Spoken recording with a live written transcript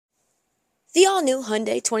The all-new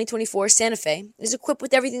Hyundai 2024 Santa Fe is equipped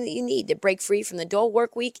with everything that you need to break free from the dull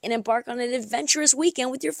work week and embark on an adventurous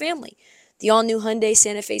weekend with your family. The all-new Hyundai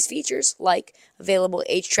Santa Fe's features, like available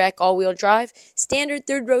H-Track all-wheel drive, standard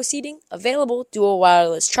third-row seating, available dual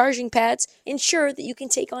wireless charging pads, ensure that you can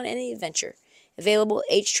take on any adventure. Available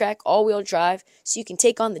H-Track all-wheel drive so you can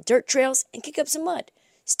take on the dirt trails and kick up some mud.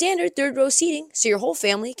 Standard third-row seating so your whole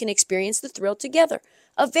family can experience the thrill together.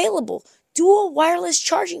 Available dual wireless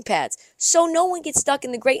charging pads so no one gets stuck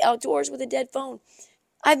in the great outdoors with a dead phone.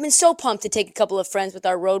 I've been so pumped to take a couple of friends with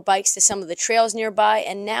our road bikes to some of the trails nearby,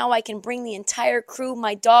 and now I can bring the entire crew,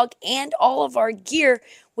 my dog, and all of our gear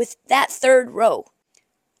with that third row.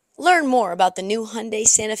 Learn more about the new Hyundai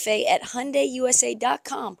Santa Fe at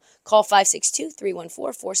HyundaiUSA.com. Call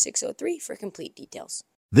 562-314-4603 for complete details.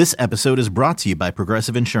 This episode is brought to you by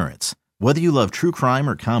Progressive Insurance. Whether you love true crime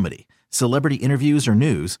or comedy, celebrity interviews or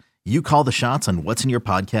news, you call the shots on what's in your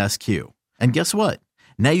podcast queue. And guess what?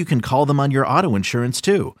 Now you can call them on your auto insurance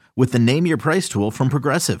too with the Name Your Price tool from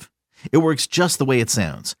Progressive. It works just the way it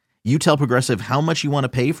sounds. You tell Progressive how much you want to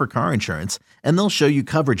pay for car insurance, and they'll show you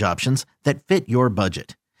coverage options that fit your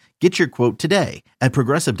budget. Get your quote today at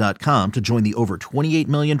Progressive.com to join the over 28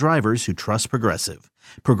 million drivers who trust Progressive.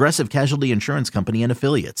 Progressive Casualty Insurance Company and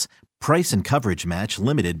Affiliates. Price and coverage match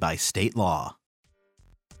limited by state law.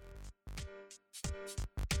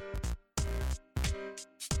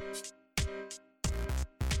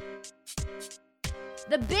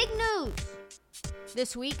 The big news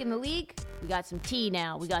this week in the league, we got some tea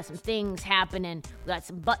now. We got some things happening. We got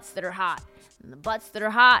some butts that are hot. And the butts that are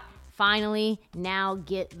hot finally now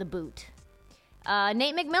get the boot.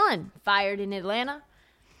 Nate McMillan fired in Atlanta.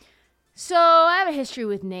 So I have a history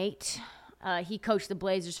with Nate. He coached the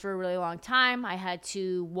Blazers for a really long time. I had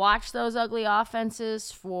to watch those ugly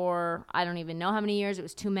offenses for I don't even know how many years. It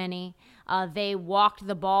was too many. They walked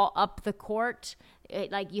the ball up the court.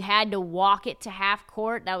 You had to walk it to half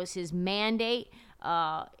court. That was his mandate,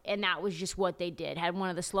 and that was just what they did. Had one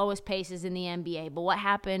of the slowest paces in the NBA. But what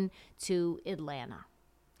happened to Atlanta?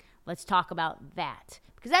 Let's talk about that,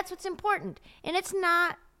 because that's what's important. And it's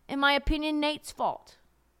not, in my opinion, Nate's fault.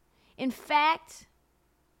 In fact,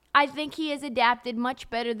 I think he has adapted much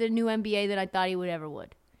better to the new NBA than I thought he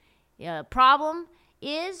would. Problem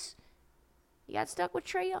is, he got stuck with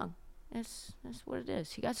Trae Young. That's what it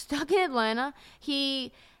is. He got stuck in Atlanta.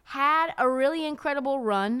 He had a really incredible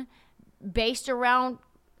run based around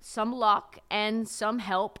some luck and some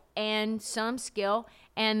help and some skill,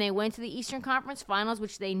 and they went to the Eastern Conference Finals,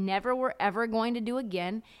 which they never were ever going to do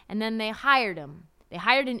again, and then they hired him. They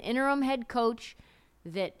hired an interim head coach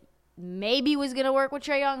that maybe was going to work with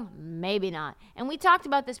Trae Young, maybe not. And we talked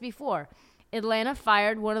about this before. Atlanta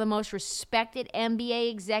fired one of the most respected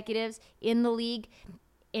NBA executives in the league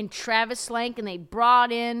in Travis Slank, and they brought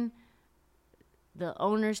in the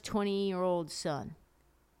owner's 20-year-old son.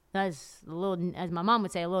 That's a little, as my mom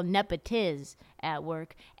would say, a little nepotiz at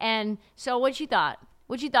work. And so what you thought?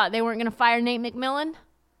 What you thought? They weren't going to fire Nate McMillan?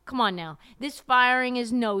 Come on now. This firing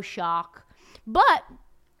is no shock. But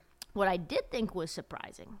what I did think was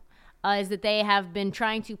surprising is that they have been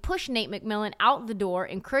trying to push Nate McMillan out the door,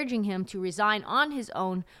 encouraging him to resign on his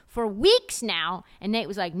own for weeks now. And Nate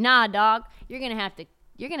was like, nah, dog, you're going to have to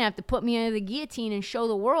put me under the guillotine and show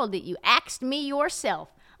the world that you axed me yourself.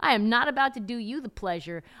 I am not about to do you the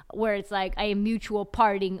pleasure where it's like a mutual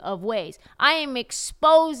parting of ways. I am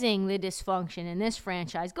exposing the dysfunction in this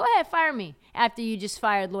franchise. Go ahead, fire me after you just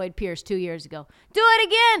fired Lloyd Pierce 2 years ago. Do it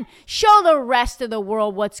again. Show the rest of the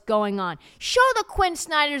world what's going on. Show the Quinn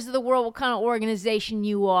Snyders of the world what kind of organization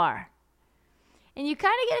you are. And you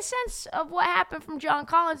kind of get a sense of what happened from John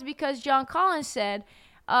Collins, because John Collins said,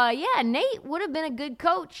 Nate would have been a good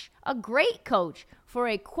coach, a great coach for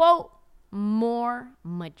a, quote, more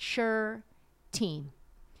mature team.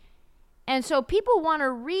 And so people want to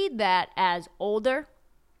read that as older,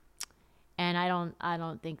 and I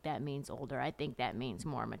don't think that means older. I think that means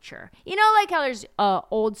more mature. You know, like how there's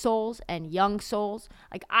old souls and young souls.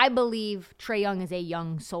 Like, I believe Trae Young is a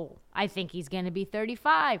young soul. I think he's going to be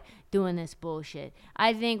 35 doing this bullshit.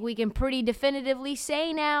 I think we can pretty definitively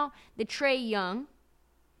say now that Trae Young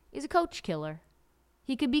is a coach killer.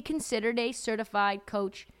 He could be considered a certified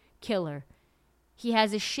coach killer. He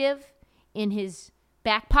has a shiv in his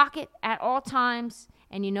back pocket at all times.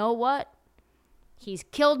 And you know what? He's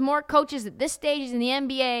killed more coaches at this stage in the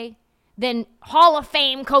NBA than Hall of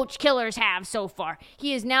Fame coach killers have so far.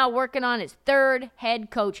 He is now working on his third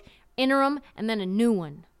head coach interim and then a new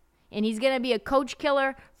one. And he's going to be a coach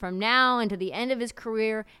killer from now until the end of his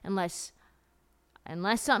career unless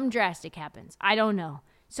something drastic happens. I don't know.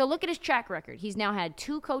 So look at his track record. He's now had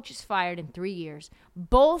 2 coaches fired in 3 years,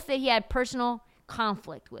 both that he had personal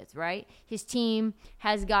conflict with, right? His team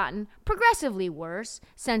has gotten progressively worse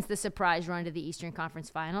since the surprise run to the Eastern Conference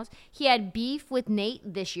Finals. He had beef with Nate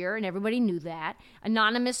this year, and everybody knew that.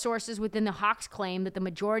 Anonymous sources within the Hawks claim that the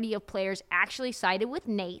majority of players actually sided with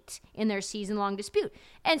Nate in their season-long dispute.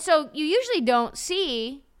 And so you usually don't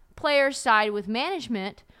see players side with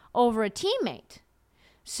management over a teammate.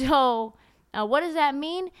 So what does that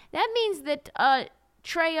mean? That means that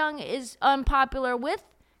Trae Young is unpopular with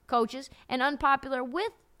coaches and unpopular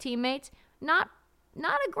with teammates. Not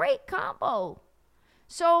a great combo.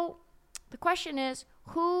 So the question is,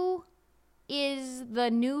 who is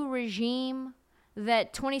the new regime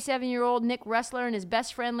that 27-year-old Nick Ressler and his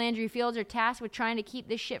best friend Landry Fields are tasked with trying to keep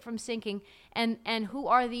this shit from sinking? And who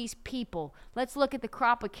are these people? Let's look at the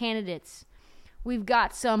crop of candidates. We've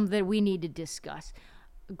got some that we need to discuss.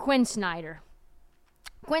 Quinn Snyder,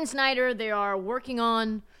 they are working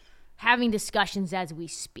on having discussions as we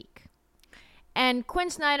speak. And Quinn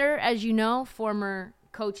Snyder, as you know, former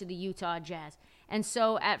coach of the Utah Jazz. And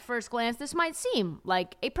so at first glance, this might seem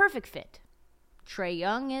like a perfect fit. Trae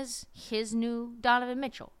Young is his new Donovan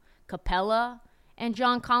Mitchell. Capella and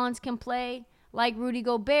John Collins can play like Rudy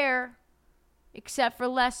Gobert, except for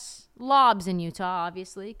less lobs in Utah,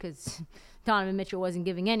 obviously, because Donovan Mitchell wasn't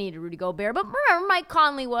giving any to Rudy Gobert. But remember, Mike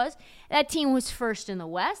Conley was. That team was first in the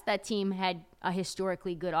West. That team had a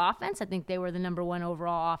historically good offense. I think they were the number 1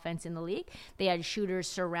 overall offense in the league. They had shooters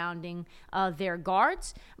surrounding their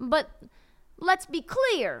guards. But let's be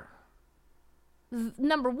clear.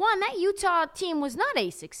 Number 1, that Utah team was not a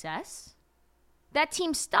success. That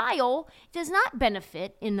team style does not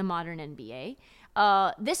benefit in the modern NBA.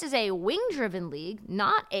 This is a wing-driven league,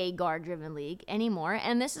 not a guard-driven league anymore,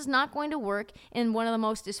 and this is not going to work in one of the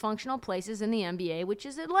most dysfunctional places in the NBA, which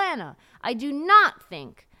is Atlanta. I do not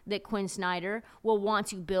think that Quinn Snyder will want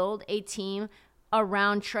to build a team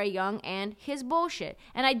around Trae Young and his bullshit,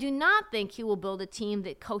 and I do not think he will build a team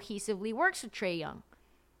that cohesively works with Trae Young.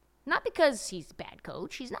 Not because he's a bad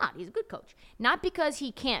coach. He's not. He's a good coach. Not because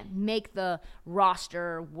he can't make the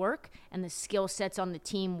roster work and the skill sets on the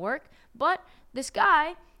team work, but this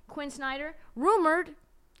guy, Quinn Snyder, rumored,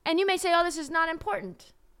 and you may say, oh, this is not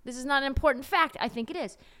important. This is not an important fact. I think it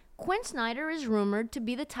is. Quinn Snyder is rumored to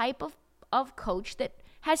be the type of coach that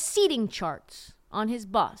has seating charts on his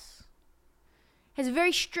bus. Has a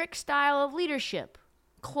very strict style of leadership,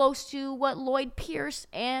 close to what Lloyd Pierce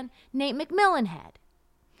and Nate McMillan had.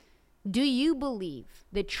 Do you believe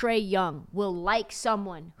that Trae Young will like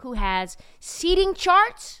someone who has seating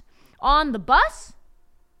charts on the bus?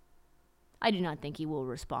 I do not think he will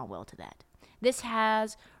respond well to that. This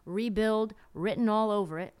has rebuild written all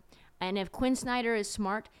over it, and if Quinn Snyder is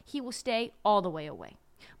smart, he will stay all the way away.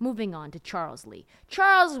 Moving on to Charles Lee.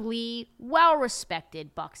 Charles Lee,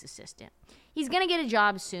 well-respected Bucks assistant. He's going to get a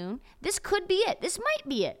job soon. This could be it. This might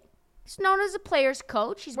be it. He's known as a player's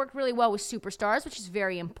coach. He's worked really well with superstars, which is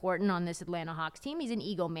very important on this Atlanta Hawks team. He's an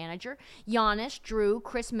ego manager. Giannis, Drew,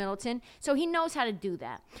 Chris Middleton. So he knows how to do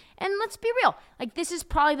that. And let's be real. This is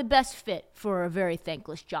probably the best fit for a very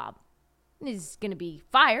thankless job. He's going to be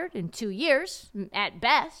fired in 2 years, at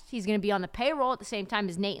best. He's going to be on the payroll at the same time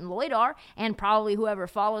as Nate and Lloyd are, and probably whoever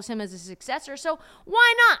follows him as a successor. So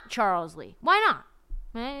why not Charles Lee? Why not?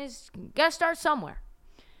 He's got to start somewhere.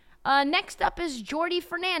 Next up is Jordi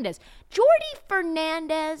Fernandez. Jordi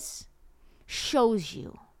Fernandez shows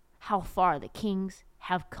you how far the Kings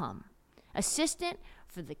have come. Assistant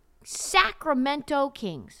for the Sacramento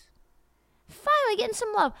Kings. Finally getting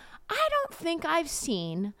some love. I don't think I've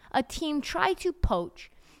seen a team try to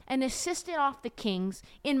poach an assistant off the Kings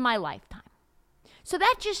in my lifetime. So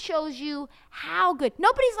that just shows you how good.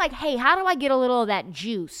 Nobody's like, hey, how do I get a little of that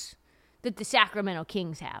juice that the Sacramento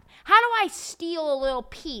Kings have? How do I steal a little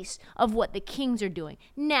piece of what the Kings are doing?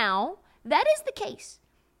 Now, that is the case.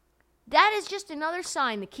 That is just another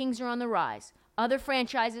sign the Kings are on the rise. Other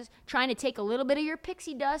franchises trying to take a little bit of your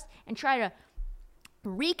pixie dust and try to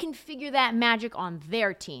reconfigure that magic on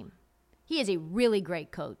their team. He is a really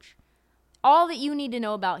great coach. All that you need to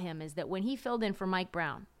know about him is that when he filled in for Mike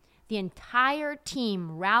Brown, the entire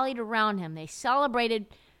team rallied around him. They celebrated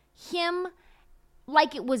him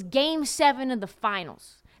like it was Game 7 of the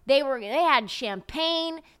finals. They had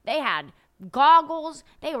champagne. They had goggles.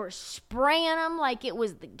 They were spraying them like it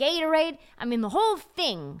was the Gatorade. I mean, the whole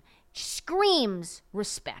thing screams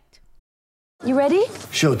respect. You ready?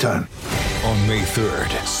 Showtime. On May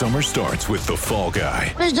 3rd, summer starts with The Fall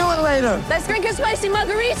Guy. Let's do it later. Let's drink a spicy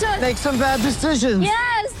margarita. Make some bad decisions.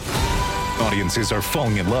 Yes! Audiences are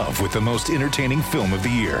falling in love with the most entertaining film of the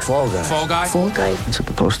year. Fall Guy. Fall Guy? Fall Guy. That's what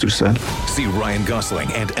the poster said. See Ryan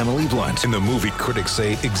Gosling and Emily Blunt in the movie critics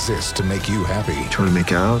say exists to make you happy. Trying to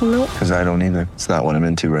make it out? Nope. Because I don't either. It's not what I'm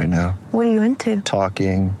into right now. What are you into?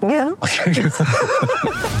 Talking. Yeah.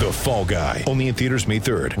 The Fall Guy. Only in theaters May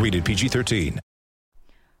 3rd. Rated PG-13.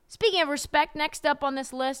 Speaking of respect, next up on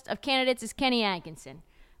this list of candidates is Kenny Atkinson.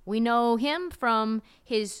 We know him from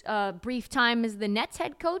his brief time as the Nets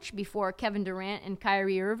head coach before Kevin Durant and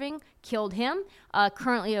Kyrie Irving killed him.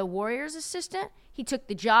 Currently a Warriors assistant. He took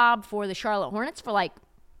the job for the Charlotte Hornets for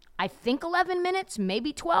I think 11 minutes,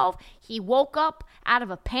 maybe 12. He woke up out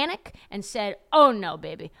of a panic and said, "Oh no,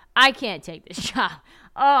 baby, I can't take this job.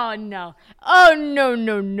 Oh no,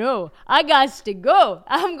 no. I got to go.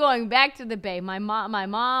 I'm going back to the Bay. My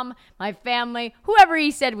mom, my family, whoever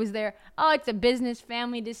he said was there. Oh, it's a business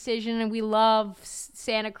family decision and we love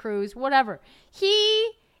Santa Cruz, whatever."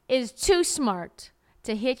 He is too smart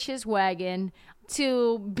to hitch his wagon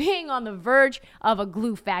to being on the verge of a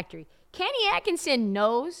glue factory. Kenny Atkinson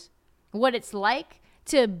knows what it's like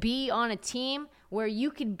to be on a team where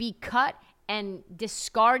you could be cut and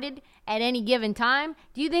discarded at any given time.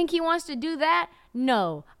 Do you think he wants to do that?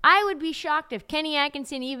 No. I would be shocked if Kenny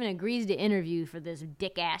Atkinson even agrees to interview for this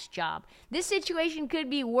dick-ass job. This situation could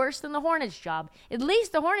be worse than the Hornets job. At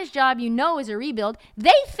least the Hornets job is a rebuild.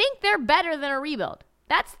 They think they're better than a rebuild.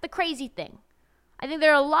 That's the crazy thing. I think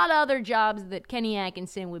there are a lot of other jobs that Kenny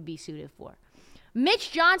Atkinson would be suited for.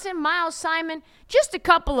 Mitch Johnson, Miles Simon, just a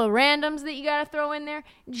couple of randoms that you got to throw in there.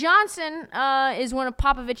 Johnson is one of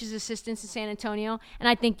Popovich's assistants in San Antonio, and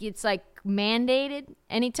I think it's mandated.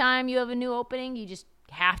 Anytime you have a new opening, you just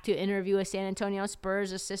have to interview a San Antonio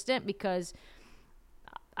Spurs assistant because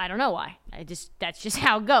I don't know why. That's just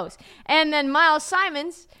how it goes. And then Miles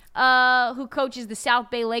Simons, who coaches the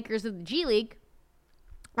South Bay Lakers of the G League,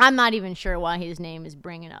 I'm not even sure why his name is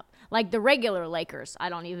bringing up. Like the regular Lakers, I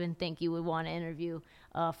don't even think you would want to interview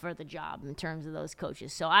for the job in terms of those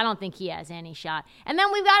coaches. So I don't think he has any shot. And then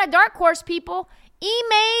we've got a dark horse, people.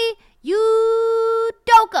 Ime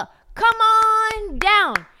Udoka. Come on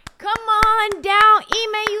down. Come on down,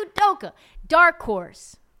 Ime Udoka. Dark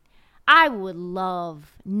horse. I would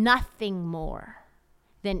love nothing more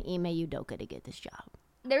than Ime Udoka to get this job.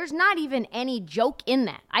 There's not even any joke in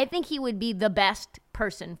that. I think he would be the best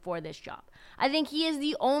person for this job. I think he is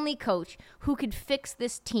the only coach who could fix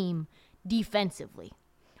this team defensively.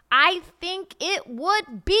 I think it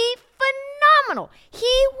would be phenomenal.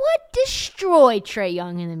 He would destroy Trae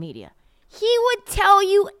Young in the media. He would tell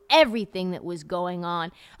you everything that was going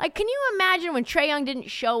on. Can you imagine when Trae Young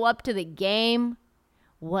didn't show up to the game,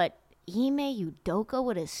 what Ime Udoka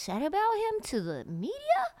would have said about him to the media?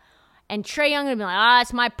 And Trae Young would be like,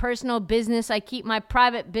 it's my personal business. I keep my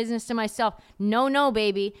private business to myself. No,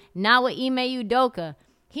 baby. Not with Ime Udoka.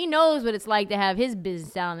 He knows what it's like to have his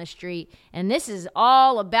business out on the street. And this is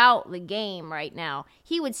all about the game right now.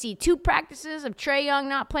 He would see 2 practices of Trae Young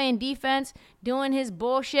not playing defense, doing his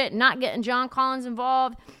bullshit, not getting John Collins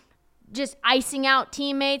involved, just icing out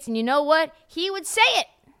teammates. And you know what? He would say it.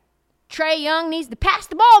 Trae Young needs to pass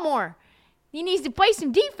the ball more. He needs to play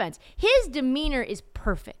some defense. His demeanor is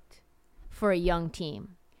perfect for a young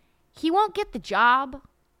team. He won't get the job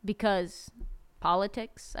because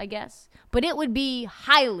politics, I guess, but it would be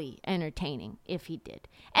highly entertaining if he did.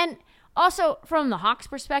 And also from the Hawks'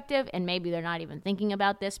 perspective, and maybe they're not even thinking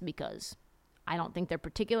about this because I don't think they're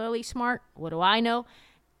particularly smart. What do I know?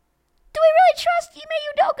 Do we really trust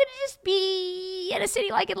Ime Udoka to just be in a city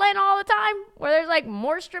like Atlanta all the time where there's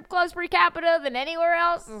more strip clubs per capita than anywhere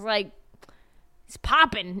else? It's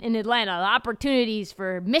popping in Atlanta. The opportunities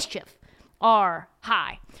for mischief are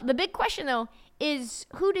high. The big question, though, is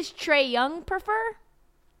who does Trae Young prefer?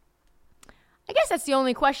 I guess that's the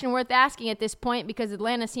only question worth asking at this point because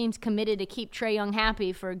Atlanta seems committed to keep Trae Young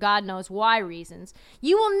happy for God knows why reasons.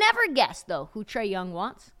 You will never guess, though, who Trae Young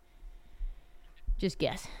wants. Just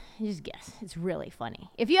guess. It's really funny.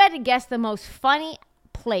 If you had to guess the most funny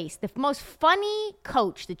place, the most funny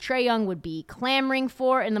coach that Trae Young would be clamoring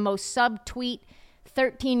for in the most subtweet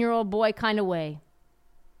 13-year-old boy kind of way,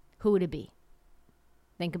 who would it be?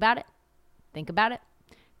 Think about it.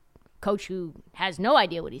 Coach who has no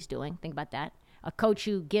idea what he's doing. Think about that. A coach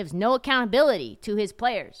who gives no accountability to his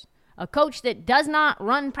players. A coach that does not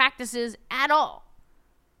run practices at all.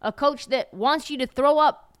 A coach that wants you to throw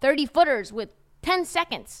up 30-footers with 10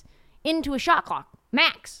 seconds into a shot clock.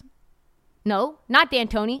 Max. No, not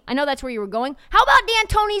D'Antoni. I know that's where you were going. How about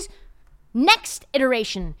D'Antoni's next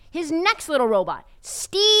iteration? His next little robot.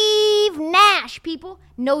 Steve Nash, people.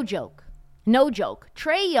 No joke.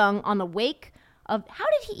 Trae Young, on the wake of, how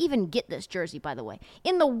did he even get this jersey, by the way?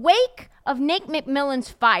 In the wake of Nate McMillan's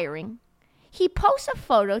firing, he posts a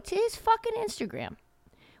photo to his fucking Instagram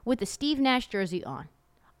with the Steve Nash jersey on.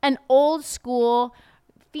 An old school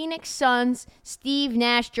Phoenix Suns Steve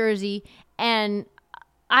Nash jersey, and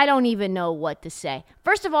I don't even know what to say.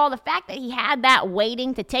 First of all, the fact that he had that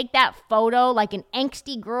waiting to take that photo like an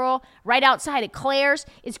angsty girl right outside of Claire's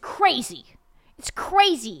is crazy. It's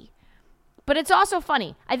crazy. But it's also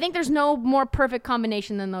funny. I think there's no more perfect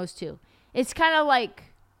combination than those two. It's kind of like,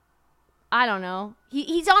 I don't know.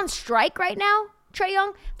 He's on strike right now, Trae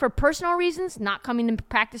Young, for personal reasons, not coming to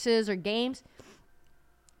practices or games.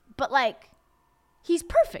 But, like, he's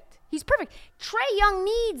perfect. He's perfect. Trae Young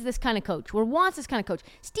needs this kind of coach, or wants this kind of coach.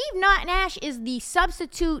 Steve Nash is the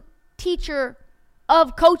substitute teacher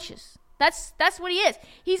of coaches. That's what he is.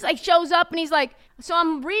 He's like, shows up and he's like, so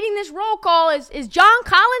I'm reading this roll call. Is John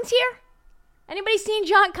Collins here? Anybody seen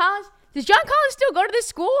John Collins? Does John Collins still go to this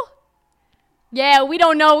school? Yeah, we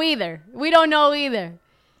don't know either.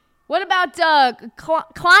 What about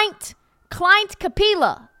Client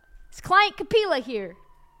Capilla? Is Client Capilla here?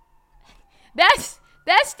 That's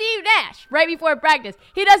Steve Nash right before practice.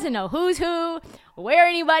 He doesn't know who's who, where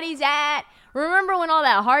anybody's at. Remember when all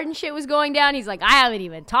that Harden shit was going down? He's like, I haven't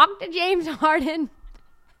even talked to James Harden.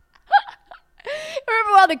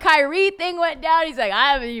 Remember while the Kyrie thing went down? He's like,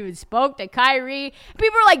 I haven't even spoke to Kyrie.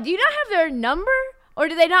 People are like, do you not have their number? Or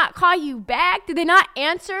do they not call you back? Did they not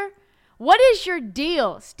answer? What is your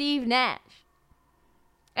deal, Steve Nash?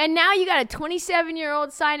 And now you got a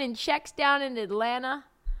 27-year-old signing checks down in Atlanta.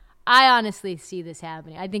 I honestly see this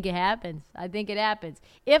happening. I think it happens.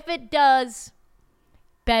 If it does,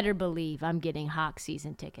 better believe I'm getting Hawks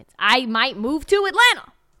season tickets. I might move to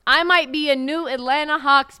Atlanta. I might be a new Atlanta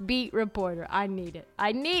Hawks beat reporter. I need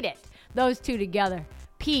it. Those two together.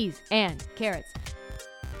 Peas and carrots.